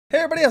Hey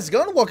everybody, how's it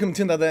going? Welcome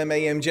to another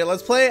MAMJ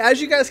Let's Play. As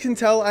you guys can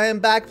tell, I am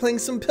back playing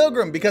some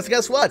Pilgrim because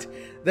guess what?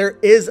 There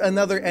is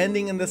another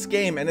ending in this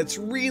game and it's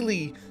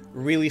really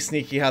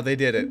sneaky how they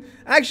did it.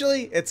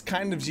 Actually, it's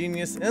kind of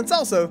genius and it's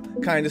also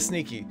kind of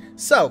sneaky.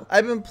 So,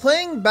 I've been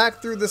playing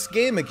back through this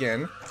game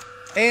again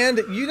and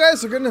you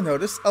guys are going to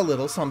notice a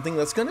little something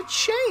that's going to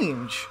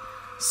change.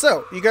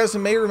 So, you guys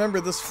may remember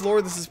this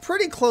floor. This is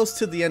pretty close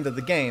to the end of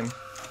the game.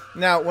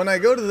 Now, when I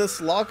go to this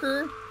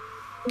locker,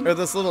 or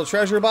this little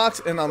treasure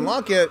box and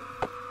unlock it.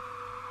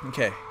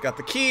 Okay, got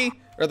the key,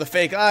 or the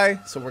fake eye,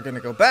 so we're gonna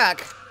go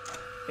back.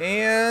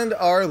 And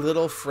our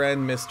little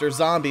friend Mr.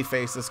 Zombie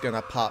Face is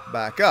gonna pop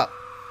back up.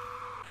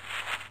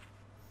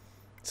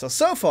 So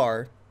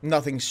far,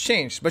 nothing's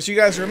changed. But you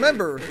guys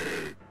remember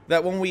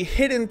that when we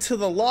hid into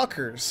the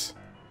lockers,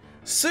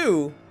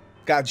 Sue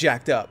got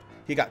jacked up.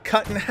 He got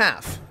cut in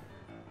half.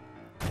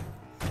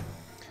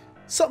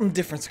 Something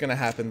different's gonna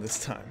happen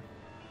this time.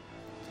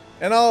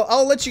 And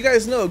I'll let you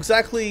guys know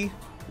exactly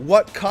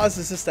what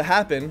causes this to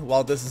happen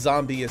while this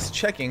zombie is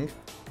checking.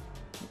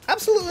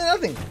 Absolutely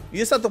nothing. You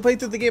just have to play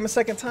through the game a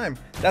second time.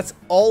 That's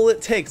all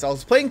it takes. I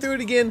was playing through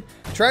it again,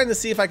 trying to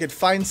see if I could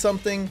find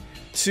something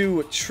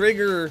to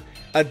trigger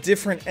a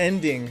different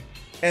ending.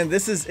 And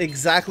this is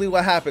exactly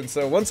what happened.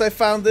 So once I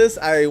found this,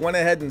 I went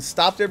ahead and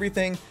stopped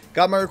everything,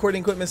 got my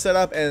recording equipment set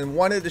up, and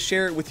wanted to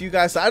share it with you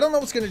guys. So I don't know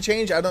what's going to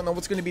change. I don't know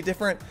what's going to be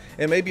different.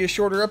 It may be a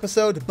shorter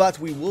episode, but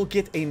we will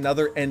get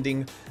another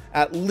ending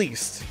at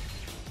least.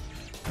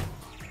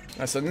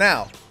 So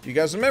now, you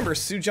guys remember,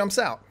 Sue jumps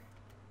out.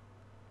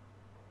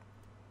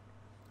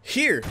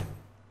 Here.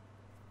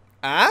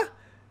 Ah?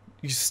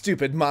 You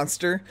stupid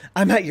monster.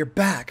 I'm at your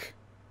back.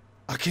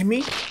 Akemi?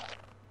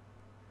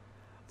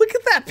 Look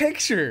at that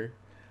picture.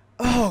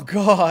 Oh,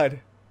 God.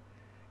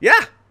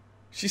 Yeah.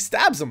 She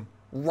stabs him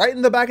right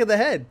in the back of the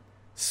head.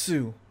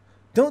 Sue,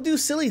 don't do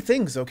silly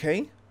things,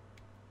 okay?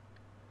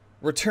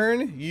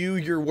 Return you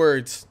your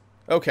words.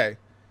 Okay.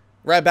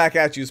 Right back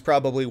at you is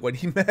probably what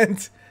he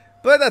meant,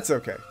 but that's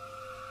okay.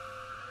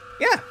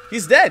 Yeah,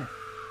 he's dead.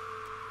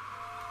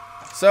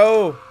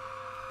 So,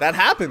 that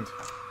happened.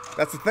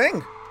 That's the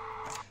thing.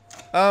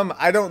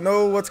 I don't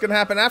know what's going to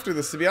happen after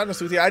this, to be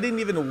honest with you. I didn't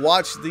even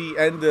watch the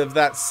end of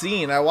that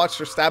scene. I watched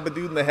her stab a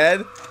dude in the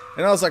head,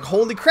 and I was like,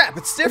 holy crap,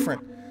 it's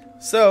different.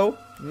 So,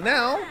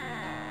 now,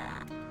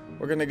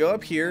 we're going to go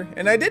up here,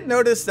 and I did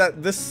notice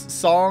that this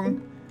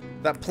song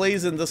that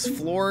plays in this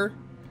floor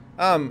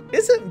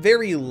isn't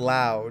very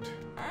loud.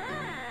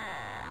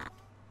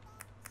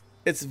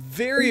 It's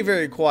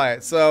very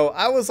quiet. So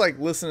I was like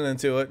listening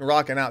to it and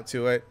rocking out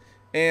to it,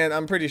 and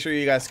I'm pretty sure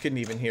you guys couldn't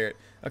even hear it.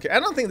 Okay,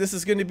 I don't think this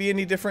is going to be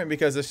any different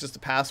because it's just a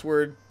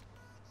password.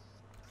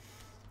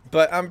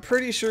 But I'm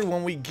pretty sure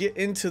when we get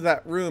into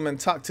that room and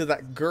talk to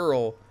that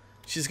girl,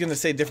 she's going to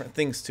say different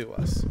things to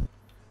us.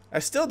 I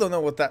still don't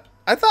know what that...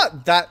 I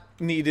thought that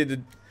needed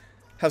to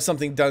have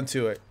something done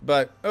to it,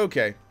 but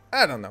okay.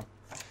 I don't know.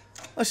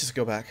 Let's just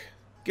go back.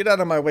 Get out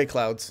of my way,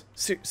 clouds.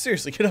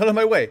 Seriously, get out of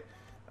my way.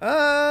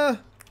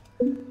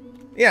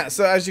 Yeah,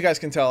 so as you guys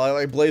can tell,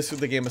 I blazed through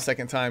the game a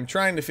second time,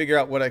 trying to figure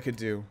out what I could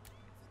do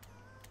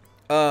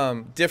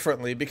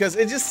differently, because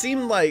it just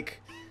seemed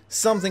like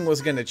something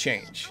was going to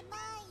change.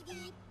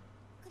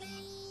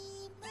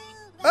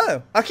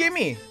 Oh,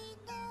 Akemi!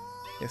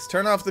 Yes,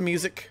 turn off the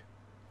music.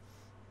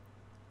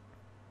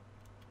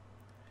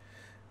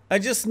 I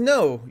just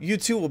know you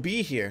two will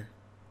be here.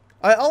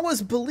 I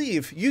always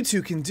believe you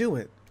two can do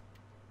it.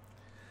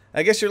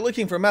 I guess you're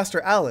looking for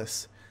Master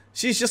Alice.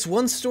 She's just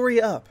one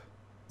story up,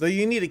 though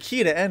you need a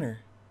key to enter.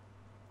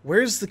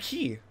 Where's the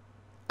key?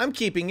 I'm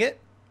keeping it.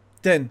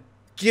 Then,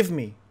 give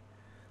me.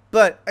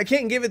 But I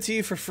can't give it to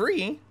you for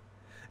free.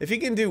 If you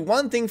can do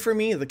one thing for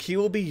me, the key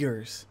will be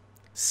yours.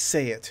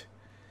 Say it.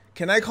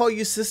 Can I call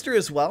you sister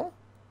as well?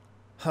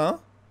 Huh?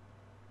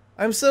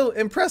 I'm so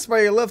impressed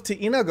by your love to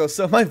Inago,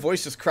 so my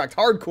voice just cracked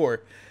hardcore.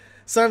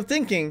 So I'm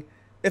thinking,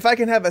 if I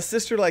can have a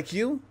sister like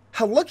you,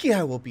 how lucky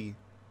I will be.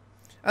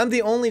 I'm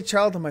the only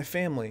child of my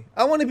family.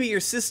 I want to be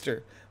your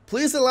sister.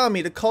 Please allow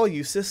me to call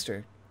you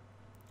sister.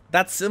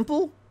 That's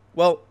simple?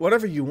 Well,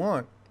 whatever you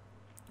want.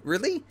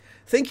 Really?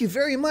 Thank you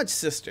very much,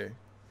 sister.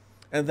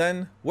 And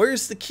then,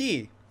 where's the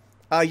key?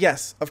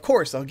 Yes, of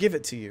course, I'll give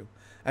it to you.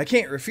 I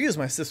can't refuse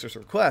my sister's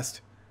request.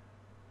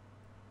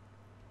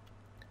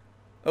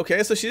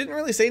 Okay, so she didn't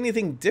really say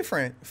anything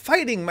different.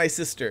 Fighting my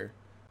sister.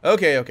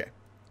 Okay.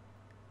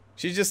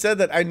 She just said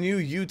that I knew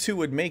you two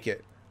would make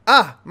it.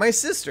 Ah, my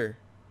sister.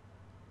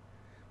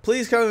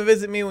 Please come and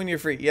visit me when you're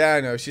free. Yeah,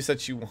 I know. She said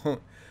she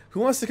won't. Who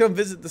wants to come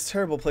visit this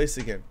terrible place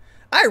again?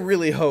 I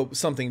really hope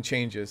something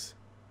changes.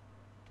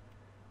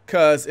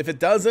 Because if it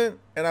doesn't,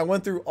 and I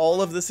went through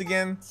all of this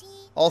again,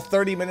 all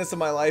 30 minutes of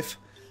my life,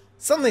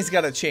 something's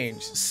got to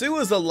change. Sue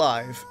is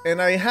alive, and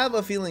I have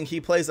a feeling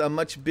he plays a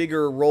much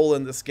bigger role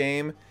in this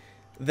game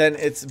than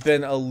it's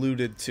been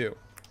alluded to.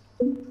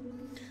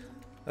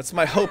 That's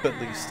my hope, at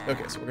least.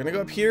 Okay, so we're going to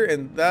go up here,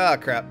 and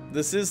crap.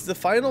 This is the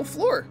final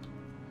floor.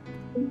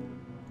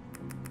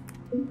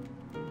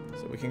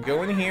 So we can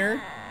go in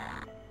here.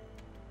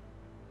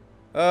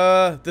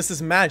 This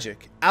is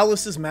magic.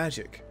 Alice's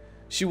magic.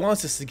 She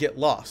wants us to get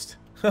lost.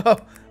 I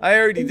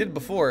already did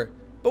before,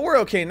 but we're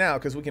okay now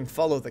because we can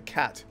follow the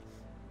cat.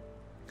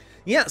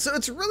 Yeah, so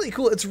it's really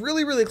cool. It's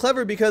really, really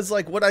clever because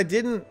like what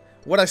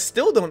I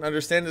still don't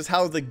understand is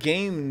how the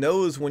game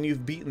knows when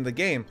you've beaten the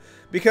game,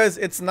 because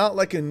it's not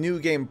like a new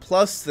game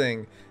plus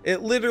thing.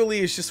 It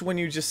literally is just when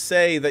you just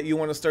say that you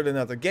want to start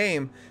another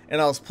game,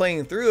 and I was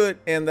playing through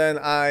it and then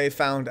I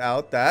found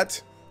out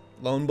that,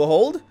 lo and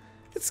behold,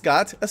 it's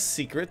got a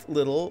secret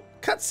little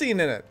cutscene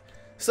in it.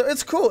 So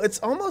it's cool. It's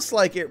almost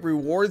like it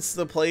rewards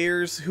the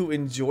players who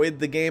enjoyed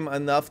the game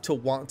enough to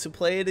want to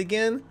play it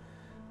again.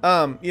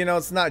 You know,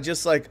 it's not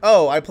just like,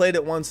 oh, I played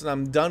it once and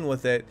I'm done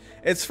with it.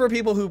 It's for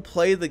people who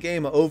play the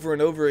game over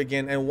and over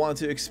again and want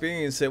to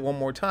experience it one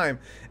more time.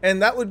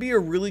 And that would be a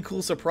really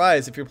cool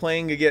surprise if you're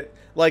playing again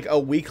like a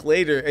week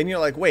later and you're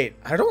like, wait,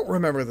 I don't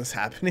remember this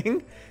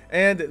happening.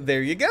 And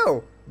there you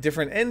go.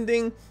 Different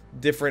ending,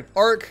 different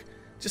arc.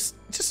 Just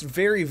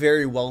very,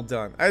 very well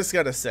done. I just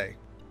gotta say,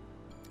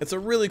 it's a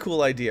really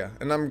cool idea,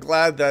 and I'm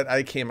glad that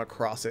I came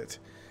across it.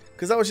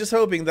 Because I was just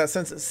hoping that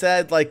since it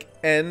said like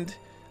end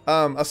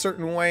a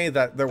certain way,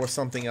 that there was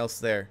something else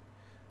there.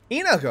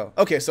 Inago.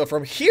 Okay, so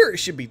from here it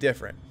should be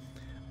different.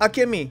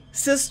 Akemi,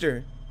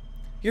 sister,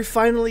 you're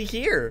finally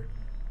here.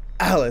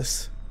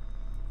 Alice,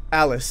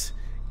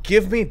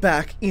 give me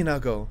back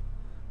Inago.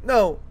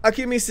 No,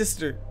 Akemi,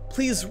 sister,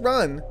 please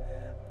run.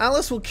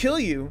 Alice will kill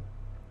you.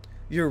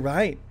 You're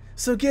right,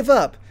 so give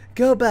up,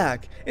 go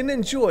back, and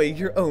enjoy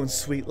your own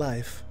sweet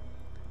life.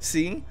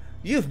 See,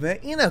 you've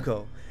met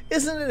Inago.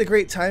 Isn't it a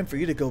great time for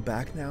you to go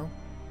back now?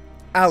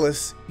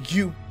 Alice,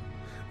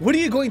 what are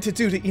you going to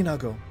do to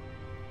Inago?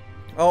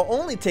 I'll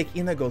only take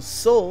Inago's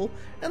soul,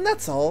 and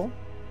that's all.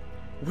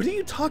 What are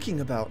you talking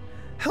about?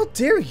 How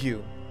dare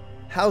you?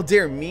 How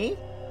dare me?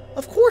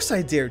 Of course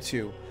I dare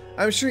to.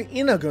 I'm sure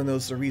Inago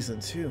knows the reason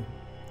too.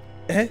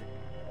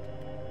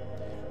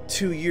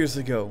 2 years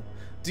ago,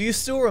 do you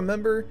still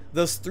remember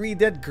those 3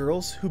 dead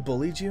girls who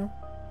bullied you?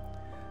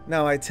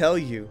 Now I tell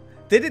you,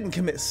 they didn't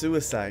commit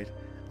suicide.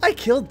 I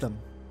killed them.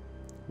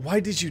 Why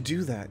did you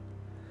do that?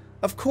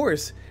 Of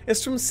course,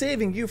 it's from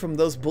saving you from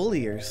those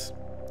bulliers.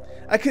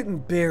 I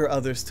couldn't bear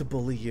others to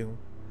bully you.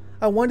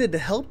 I wanted to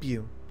help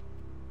you.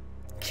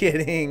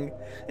 Kidding.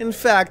 In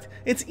fact,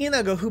 it's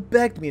Inago who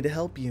begged me to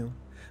help you.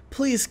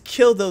 Please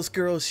kill those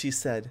girls, she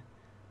said.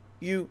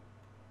 You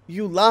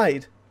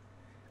lied.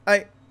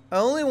 I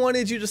only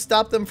wanted you to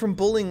stop them from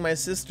bullying my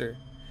sister.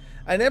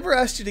 I never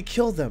asked you to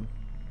kill them.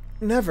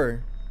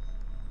 Never.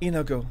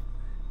 Inago,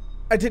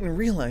 I didn't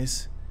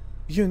realize.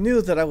 You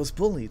knew that I was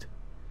bullied.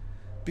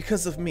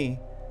 Because of me,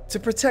 to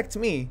protect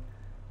me,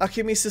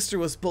 Akemi's sister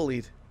was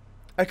bullied.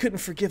 I couldn't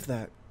forgive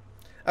that.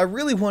 I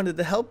really wanted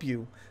to help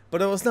you,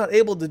 but I was not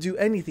able to do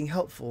anything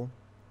helpful.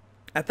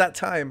 At that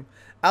time,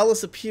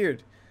 Alice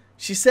appeared.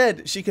 She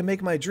said she could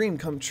make my dream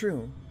come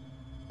true.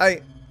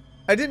 I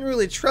didn't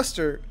really trust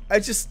her. I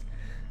just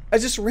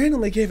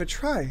randomly gave it a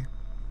try.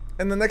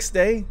 And the next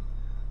day,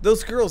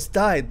 those girls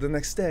died the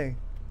next day.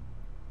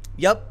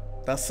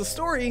 Yup, that's the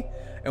story.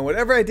 And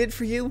whatever I did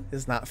for you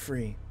is not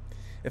free.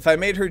 If I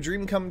made her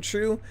dream come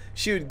true,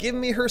 she would give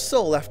me her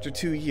soul after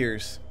 2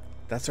 years.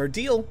 That's our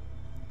deal.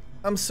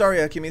 I'm sorry,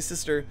 Akemi's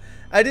sister.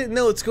 I didn't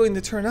know it's going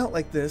to turn out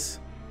like this.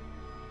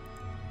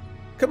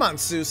 Come on,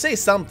 Sue, say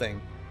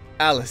something.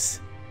 Alice,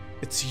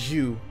 it's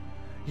you.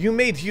 You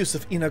made use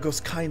of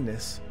Inago's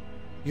kindness.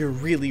 You're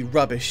really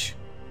rubbish.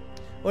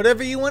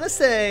 Whatever you want to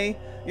say,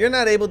 you're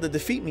not able to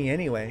defeat me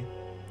anyway.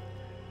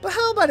 But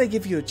how about I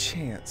give you a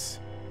chance?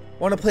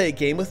 Want to play a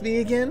game with me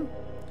again?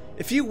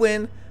 If you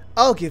win,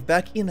 I'll give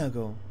back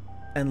Inago.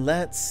 And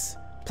let's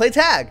play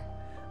tag.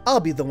 I'll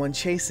be the one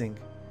chasing.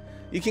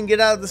 You can get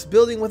out of this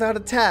building without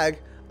a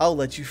tag. I'll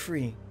let you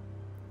free.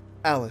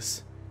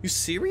 Alice, you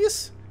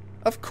serious?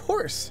 Of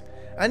course.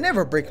 I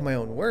never break my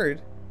own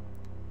word.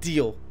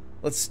 Deal.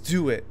 Let's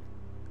do it.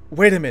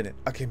 Wait a minute,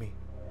 Akemi.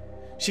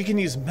 She can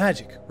use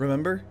magic,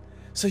 remember?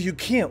 So you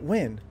can't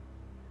win.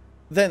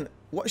 Then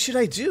what should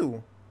I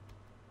do?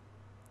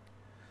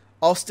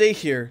 I'll stay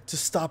here to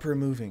stop her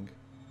moving.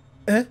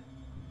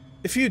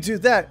 If you do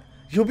that,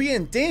 you'll be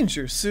in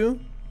danger, Sue.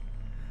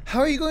 How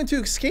are you going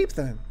to escape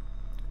then?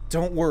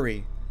 Don't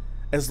worry.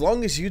 As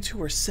long as you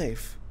two are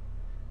safe.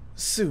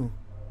 Sue,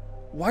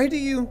 why do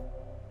you...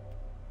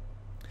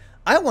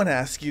 I want to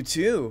ask you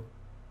too.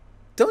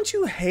 Don't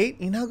you hate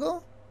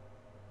Inago?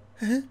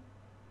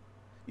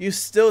 You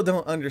still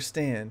don't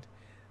understand.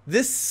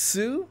 This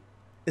Sue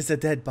is a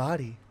dead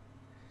body.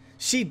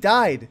 She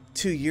died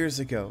 2 years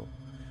ago.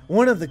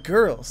 One of the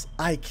girls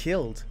I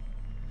killed.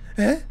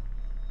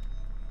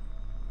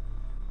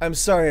 I'm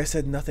sorry I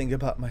said nothing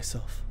about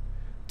myself.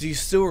 Do you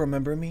still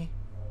remember me?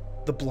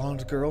 The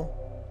blonde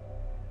girl?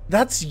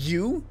 That's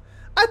you?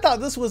 I thought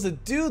this was a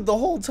dude the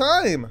whole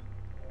time.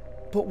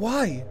 But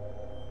why?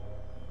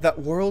 That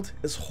world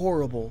is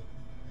horrible.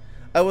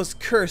 I was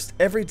cursed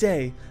every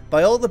day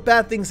by all the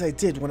bad things I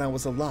did when I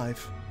was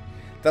alive.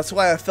 That's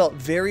why I felt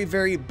very,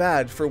 very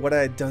bad for what I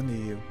had done to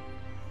you.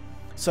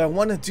 So I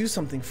want to do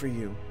something for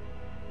you.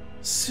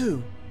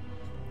 Sue,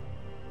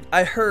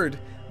 I heard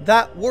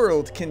That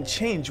world can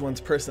change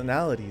one's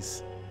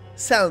personalities.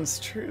 Sounds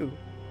true.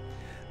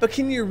 But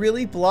can you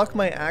really block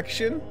my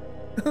action?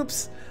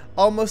 Oops,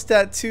 almost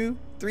at 2-3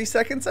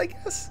 seconds, I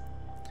guess?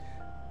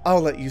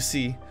 I'll let you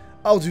see.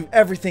 I'll do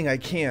everything I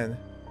can.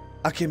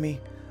 Akemi,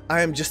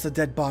 I am just a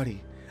dead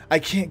body. I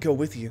can't go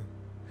with you.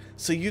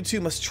 So you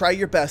two must try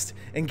your best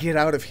and get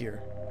out of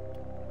here.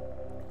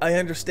 I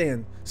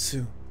understand,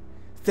 Sue.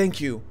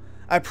 Thank you.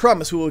 I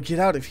promise we will get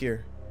out of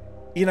here.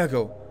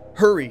 Inago,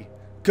 hurry.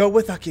 Go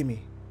with Akemi.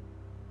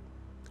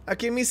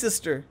 Akemi's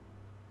sister.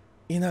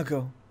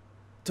 Inago,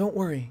 don't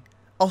worry.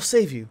 I'll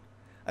save you.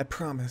 I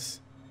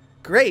promise.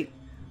 Great.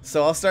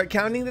 So I'll start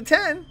counting to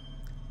 10.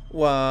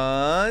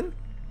 1.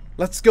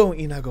 Let's go,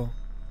 Inago.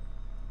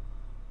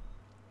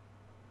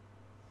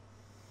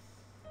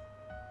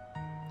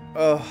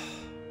 Ugh.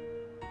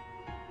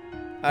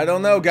 I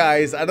don't know,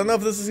 guys. I don't know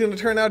if this is going to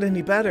turn out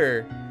any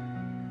better.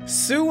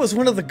 Sue was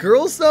one of the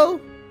girls,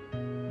 though?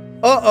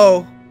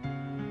 Uh-oh.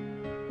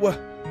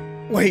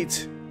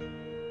 Wait.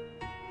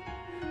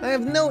 I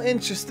have no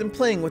interest in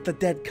playing with the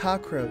dead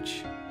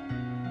cockroach.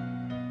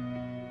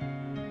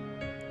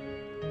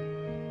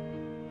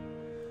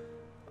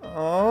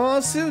 Aw,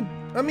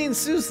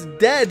 Sue's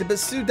dead, but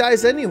Sue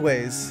dies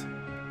anyways.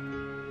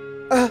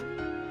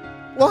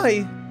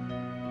 Why?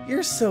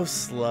 You're so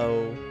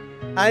slow.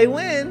 I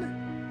win.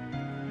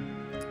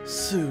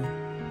 Sue.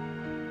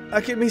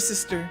 Akemi's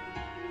sister.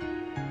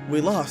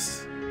 We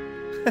lost.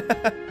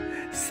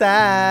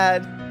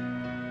 Sad.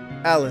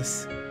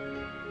 Alice,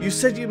 you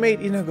said you made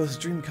Inago's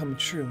dream come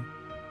true.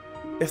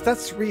 If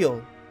that's real,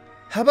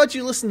 how about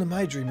you listen to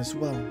my dream as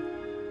well?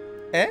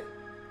 Eh?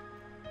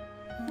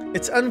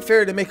 It's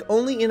unfair to make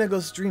only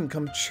Inago's dream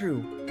come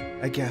true,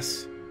 I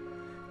guess.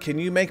 Can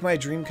you make my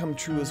dream come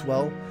true as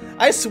well?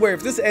 I swear,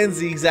 if this ends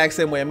the exact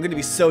same way, I'm gonna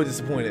be so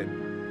disappointed.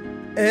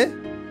 Eh?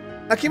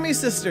 Akemi's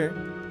sister.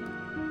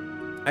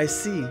 I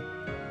see.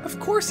 Of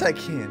course I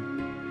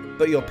can.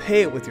 But you'll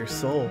pay it with your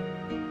soul.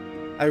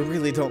 I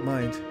really don't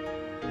mind.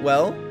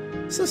 Well,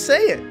 so say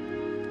it.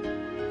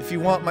 If you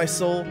want my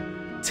soul,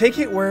 take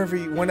it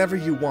whenever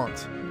you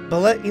want. But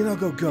let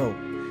Inago go.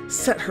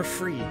 Set her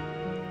free.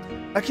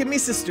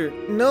 Akemi's sister,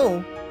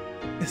 no.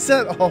 Is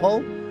that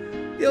all?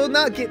 You'll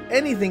not get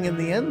anything in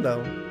the end,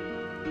 though.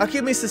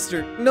 Akemi's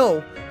sister,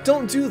 no.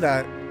 Don't do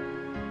that.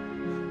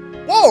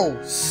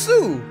 Whoa,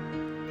 Sue!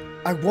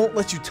 I won't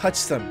let you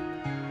touch them,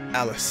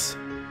 Alice.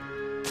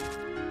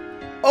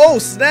 Oh,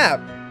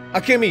 snap!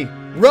 Akemi,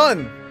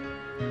 run!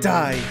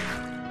 Die.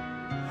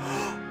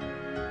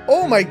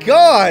 Oh my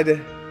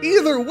god!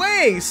 Either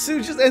way,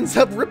 Sue just ends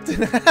up ripped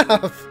in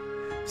half.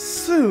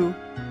 Sue,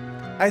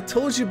 I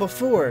told you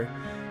before,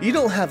 you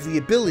don't have the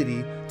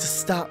ability to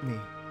stop me.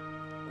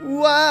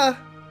 Wah!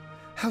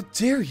 How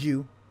dare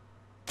you?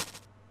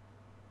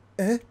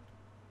 Eh?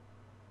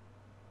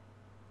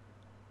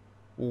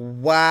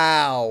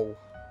 Wow.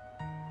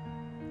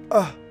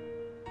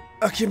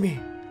 Akemi,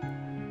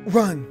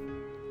 run.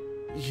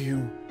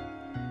 You.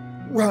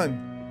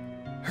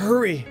 Run.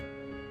 Hurry.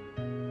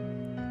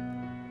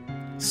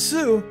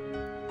 Sue,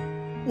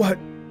 what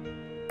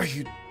are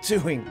you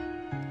doing?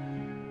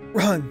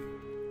 Run.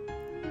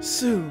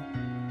 Sue.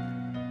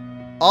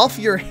 Off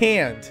your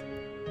hand.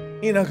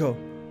 Inago,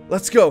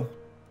 let's go.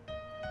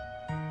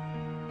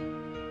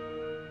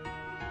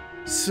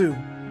 Sue,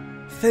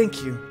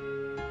 thank you.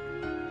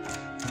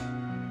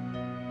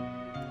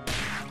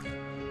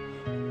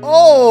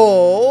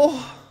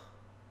 Oh!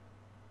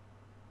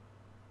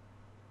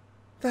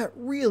 That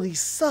really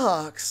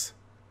sucks.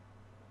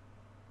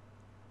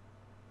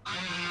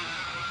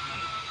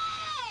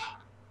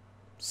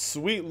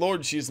 Sweet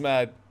Lord, she's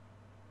mad.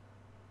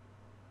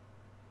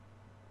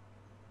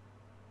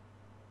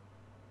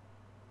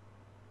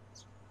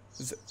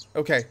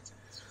 Okay.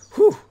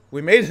 Whew,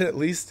 we made it at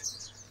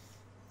least.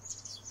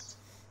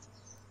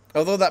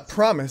 Although that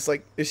promise,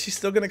 like, is she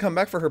still gonna come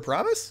back for her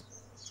promise?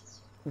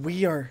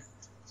 We are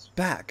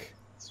back.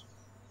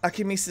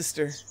 Akemi's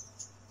sister.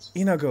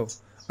 Inago,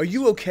 are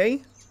you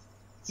okay?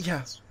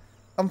 Yeah,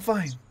 I'm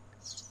fine.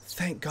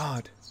 Thank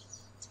God.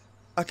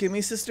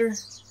 Akemi's sister?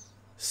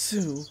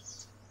 Sue,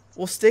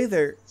 we'll stay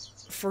there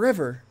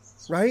forever,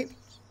 right?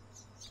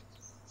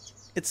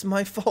 It's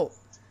my fault.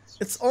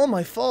 It's all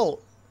my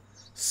fault.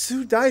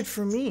 Sue died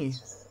for me.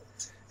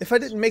 If I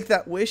didn't make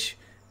that wish,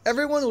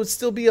 everyone would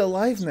still be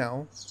alive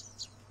now.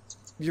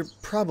 You're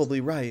probably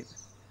right.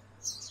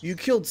 You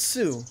killed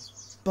Sue,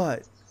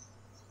 but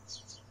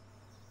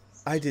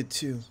I did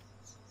too.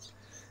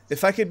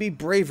 If I could be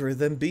braver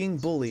than being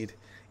bullied,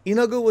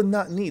 Inago would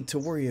not need to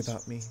worry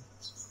about me.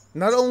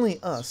 Not only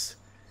us,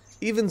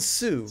 even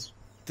Sue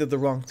did the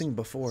wrong thing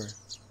before.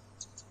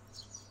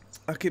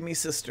 Akemi's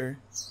sister.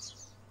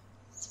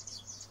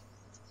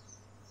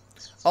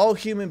 All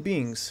human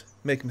beings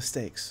make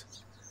mistakes,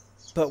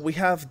 but we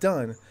have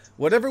done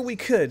whatever we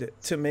could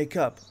to make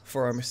up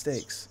for our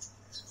mistakes.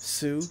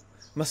 Sue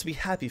must be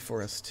happy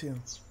for us too.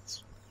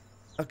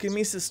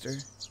 Akemi's sister.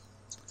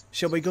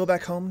 Shall we go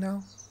back home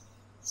now?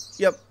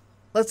 Yep,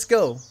 let's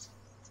go.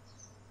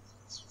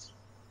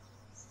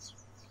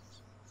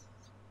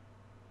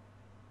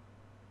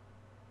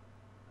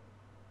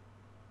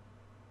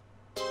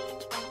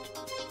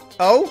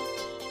 Oh?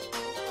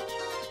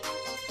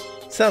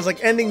 Sounds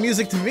like ending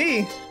music to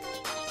me.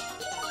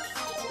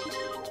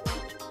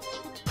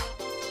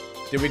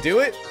 Did we do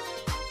it?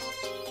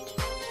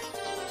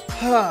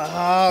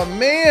 Oh,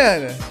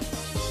 man.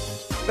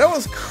 That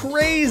was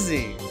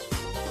crazy.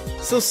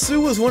 So Sue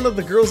was one of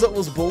the girls that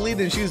was bullied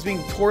and she was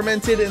being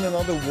tormented in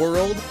another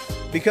world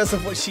because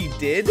of what she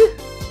did?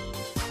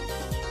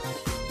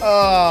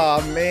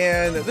 Oh,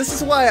 man. This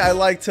is why I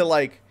like to,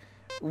 like,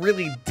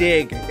 really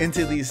dig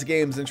into these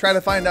games and try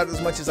to find out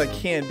as much as I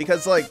can,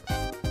 because, like,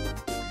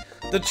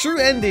 the true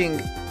ending,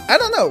 I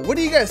don't know. What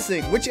do you guys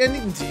think? Which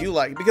ending do you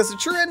like? Because the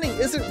true ending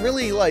isn't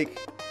really, like,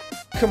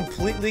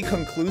 completely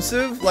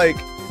conclusive. Like,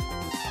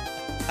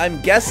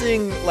 I'm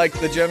guessing, like,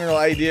 the general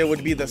idea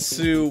would be that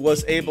Sue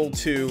was able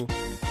to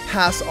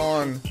pass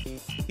on,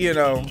 you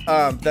know,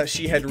 that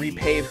she had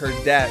repaid her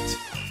debt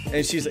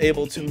and she's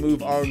able to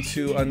move on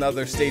to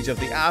another stage of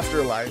the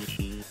afterlife.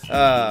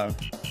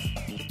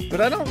 But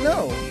I don't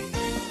know.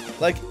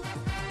 Like,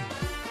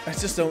 I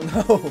just don't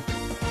know.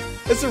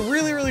 It's a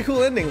really, really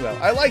cool ending, though.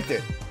 I liked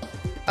it.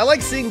 I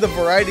like seeing the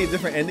variety of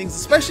different endings,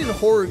 especially in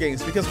horror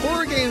games, because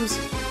horror games,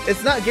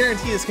 it's not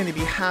guaranteed it's going to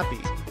be happy.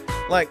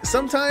 Like,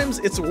 sometimes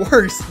it's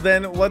worse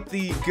than what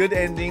the good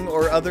ending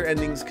or other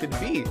endings could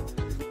be.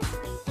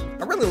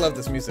 I really love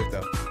this music,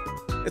 though.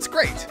 It's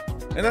great.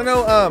 And I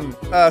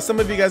know some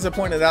of you guys have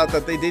pointed out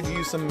that they did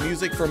use some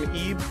music from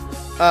Eve,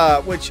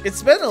 which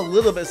it's been a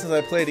little bit since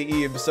I played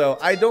Eve, so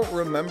I don't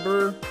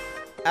remember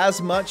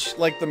as much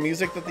like the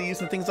music that they use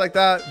and things like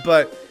that,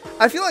 but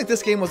I feel like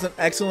this game was an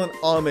excellent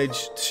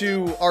homage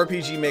to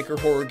RPG Maker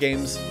horror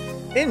games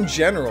in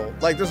general.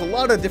 Like, there's a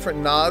lot of different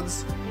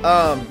nods.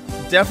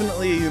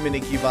 Definitely a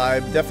Humaniki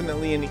vibe,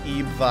 definitely an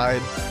Eve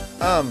vibe,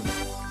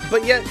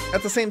 but yet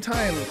at the same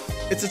time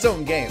it's its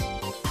own game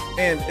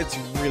and it's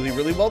really,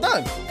 really well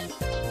done.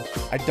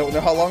 I don't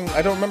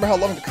remember how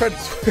long the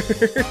credits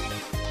were.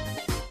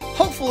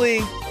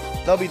 Hopefully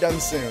they'll be done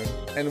soon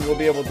and we'll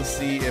be able to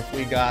see if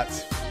we got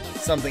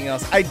something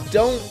else. I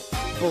don't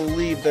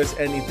believe there's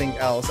anything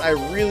else. I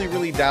really,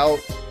 really doubt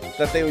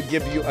that they would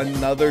give you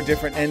another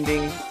different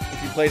ending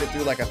if you played it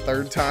through like a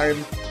third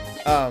time.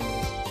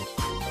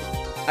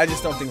 I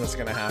just don't think that's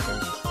gonna happen.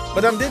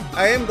 But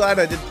I am glad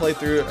I did play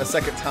through it a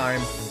second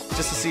time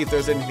just to see if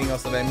there's anything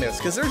else that I missed.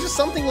 Because there's just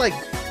something like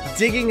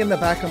digging in the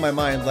back of my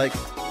mind, like,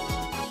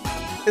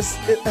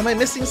 am I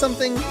missing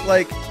something?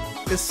 Like,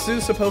 is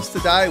Sue supposed to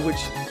die? Which,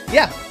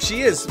 yeah,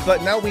 she is,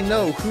 but now we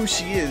know who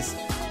she is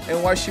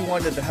and why she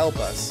wanted to help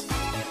us.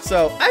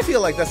 So I feel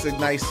like that's a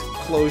nice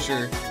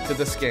closure to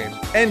this game.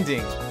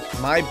 Ending,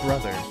 my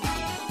brother.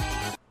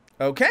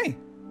 Okay,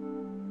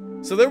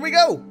 so there we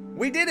go.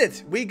 We did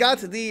it. We got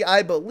the,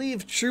 I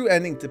believe, true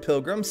ending to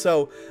Pilgrim.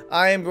 So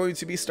I am going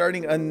to be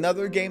starting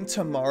another game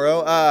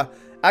tomorrow.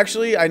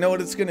 Actually, I know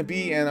what it's going to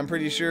be, and I'm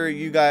pretty sure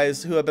you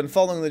guys who have been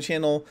following the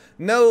channel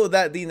know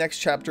that the next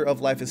chapter of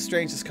Life is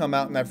Strange has come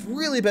out, and I've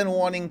really been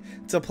wanting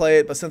to play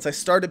it, but since I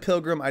started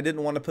Pilgrim, I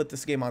didn't want to put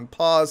this game on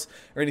pause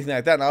or anything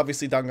like that, and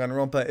obviously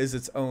Danganronpa is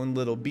its own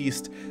little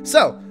beast.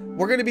 So,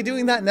 we're going to be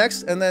doing that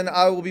next, and then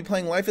I will be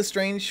playing Life is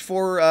Strange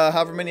for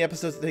however many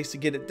episodes it takes to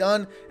get it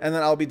done, and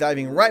then I'll be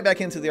diving right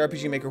back into the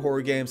RPG Maker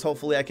horror games.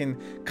 Hopefully I can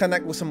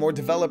connect with some more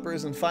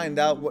developers and find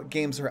out what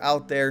games are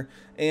out there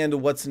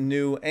and what's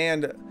new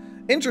and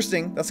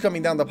interesting that's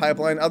coming down the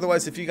pipeline.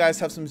 Otherwise, if you guys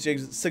have some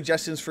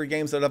suggestions for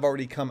games that have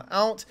already come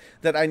out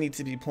that I need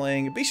to be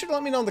playing, be sure to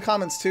let me know in the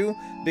comments too,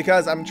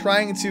 because I'm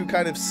trying to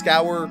kind of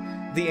scour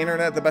the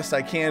internet the best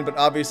I can, but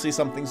obviously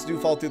some things do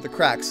fall through the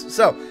cracks.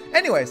 So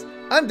anyways,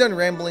 I'm done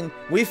rambling.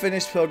 We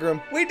finished Pilgrim.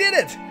 We did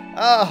it.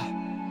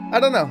 I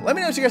don't know. Let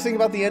me know what you guys think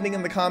about the ending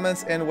in the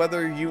comments and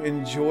whether you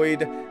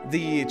enjoyed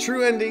the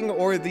true ending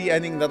or the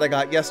ending that I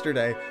got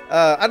yesterday.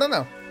 I don't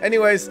know.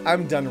 Anyways,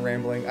 I'm done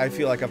rambling. I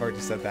feel like I've already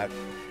said that.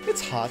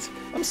 It's hot.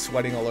 I'm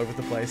sweating all over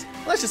the place.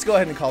 Let's just go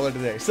ahead and call it a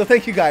day. So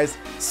thank you guys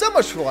so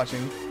much for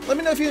watching. Let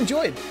me know if you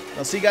enjoyed.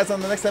 I'll see you guys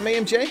on the next time.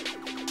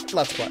 AMJ,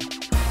 let's play.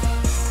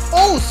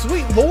 Oh,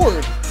 sweet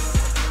lord.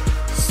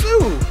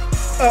 Sue.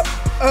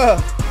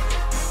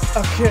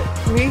 Okay,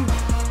 me?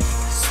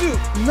 Sue,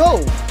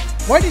 no.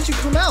 Why did you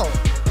come out?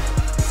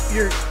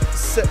 You're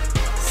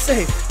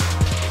safe.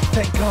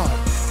 Thank God.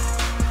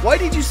 Why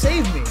did you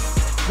save me?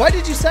 Why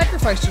did you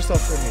sacrifice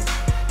yourself for me?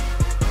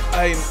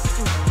 I'm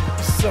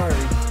sorry.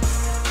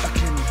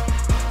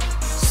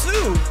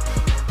 Sue!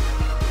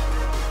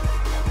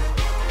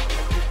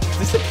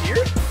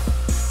 Disappeared?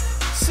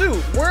 Sue,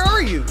 where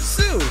are you?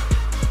 Sue!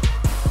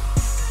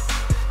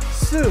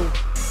 Sue!